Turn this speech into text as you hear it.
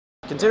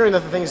considering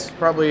that the thing's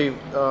probably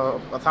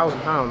 1,000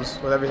 pounds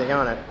with everything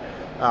on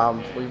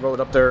it, we rode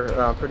up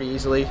there pretty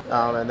easily,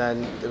 and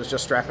then it was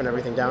just strapping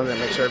everything down and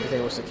make sure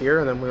everything was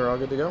secure, and then we were all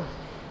good to go.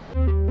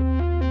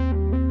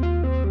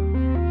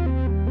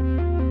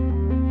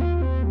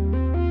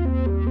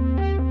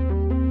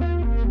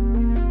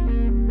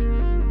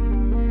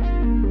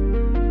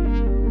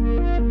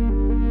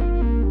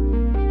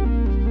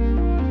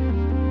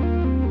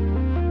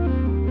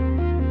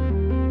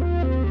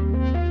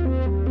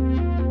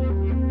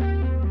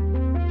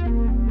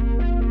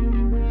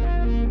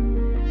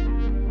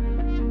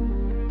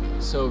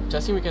 So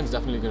testing weekend is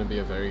definitely going to be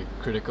a very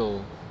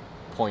critical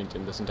point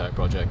in this entire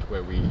project,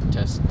 where we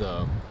test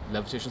the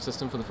levitation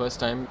system for the first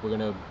time. We're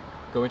going to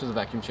go into the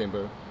vacuum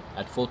chamber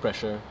at full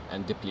pressure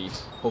and deplete.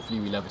 Hopefully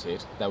we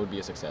levitate. That would be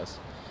a success.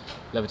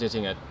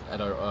 Levitating at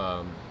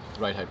our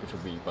ride height, which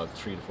would be about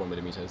 3 to 4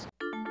 millimeters.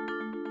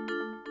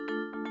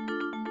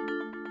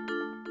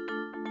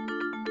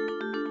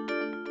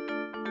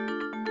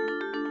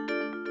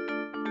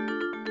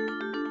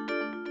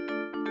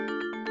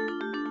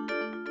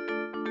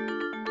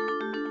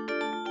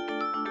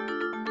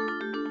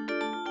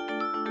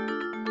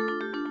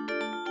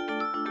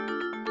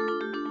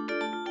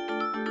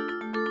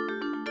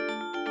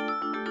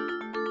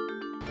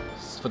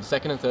 For the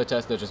second and third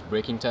test, they're just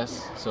braking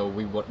tests, so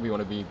we want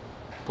to be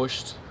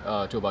pushed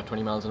to about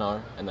 20 miles an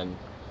hour and then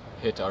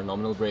hit our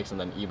nominal brakes and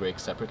then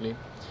e-brakes separately.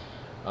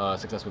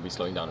 Success would be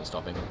slowing down and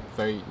stopping.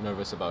 Very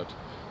nervous about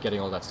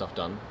getting all that stuff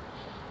done,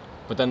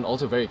 but then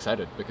also very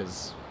excited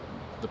because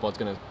the pod's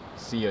going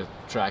to see a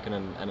track and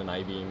an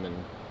I-beam, and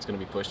it's going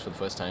to be pushed for the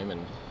first time,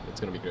 and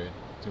it's going to be great.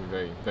 It's going to be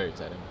very, very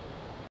exciting.